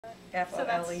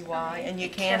Foley, and you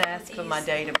can ask for my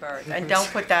date of birth. And don't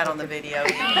put that on the video.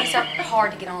 These are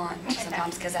hard to get on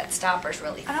sometimes because that stopper's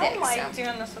really thick. I don't like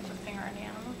doing this with the finger in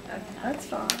animal. That's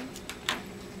fine.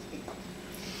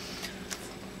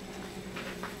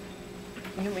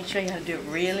 You want me to show you how to do it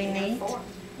really neat?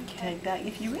 Take that,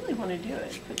 if you really want to do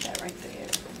it, put that right there.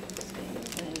 See, and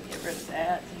then you get rid of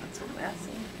that. It's so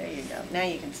messy. There you go. Now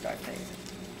you can start taping.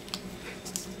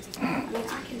 I mean,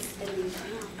 I can spin these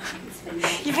out. I can spin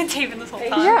them. You've been taping this whole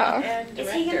time. Yeah.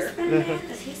 Is he going to spin that?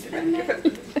 Does he spin that? Do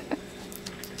you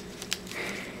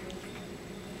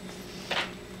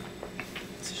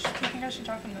think I should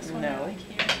draw from this one? No. Or like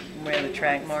here? Where the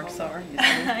track marks are. You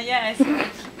see? Yeah, I see.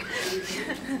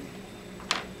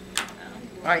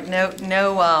 All right,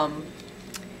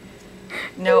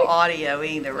 no audio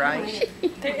either, right?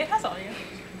 It has audio.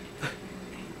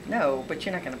 No, but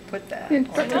you're not going to put that. It's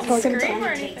on Don't this. scream or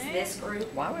Takes anything. this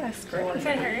group. Why would I scream? If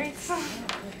it hurts.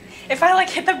 If I like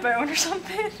hit the bone or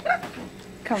something.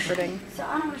 Comforting. So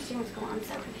I don't understand what's going on. I'm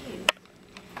so confused.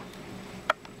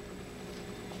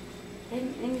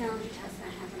 Immunology test in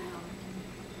half an hour.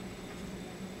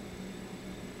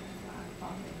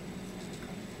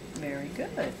 Very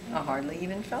good. I hardly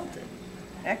even felt it.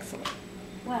 Excellent.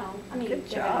 Well, I mean, Good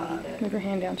they're gonna job. need the- Move your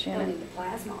hand down, they'll Shannon. need the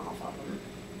plasma off of them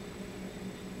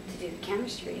to do the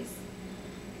chemistries.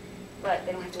 But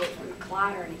they don't have to wait for them to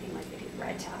collide or anything like they do the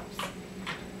red tops.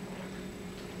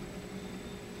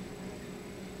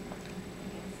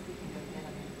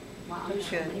 Well, I'm That's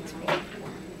just good. waiting for them.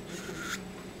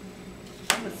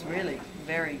 That was really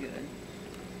very good.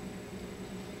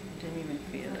 Didn't even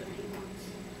feel it.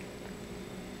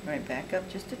 All right, back up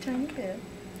just a tiny bit.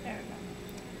 There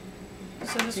we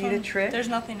go. So this See one, the trick? there's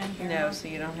nothing in here. No, huh? so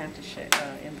you don't have to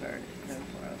invert it. No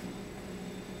problem.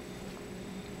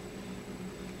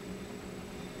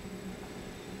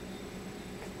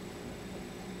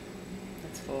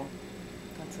 That's full.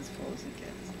 That's as full as it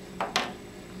gets.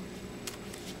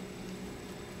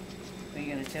 Are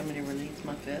you going to tell me to release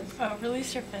my fist? Oh,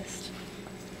 release your fist.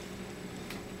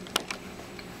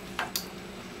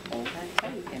 Hold that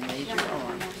tight and raise your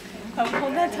arm. Oh,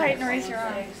 hold that tight and raise your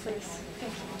arm, please.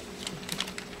 Thank you.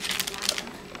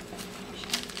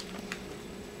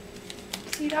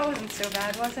 See, that wasn't so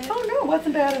bad, was it? Oh, no, it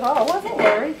wasn't bad at all. Wasn't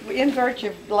worried. Invert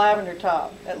your lavender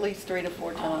top at least 3 to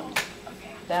 4 times.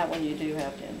 Okay. That one you do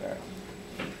have to invert.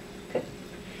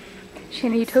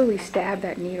 Shannon, you totally stabbed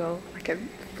that needle like a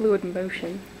fluid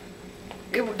motion.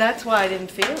 That's why I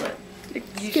didn't feel it. It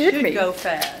You scared should me. go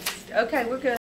fast. Okay, we're good.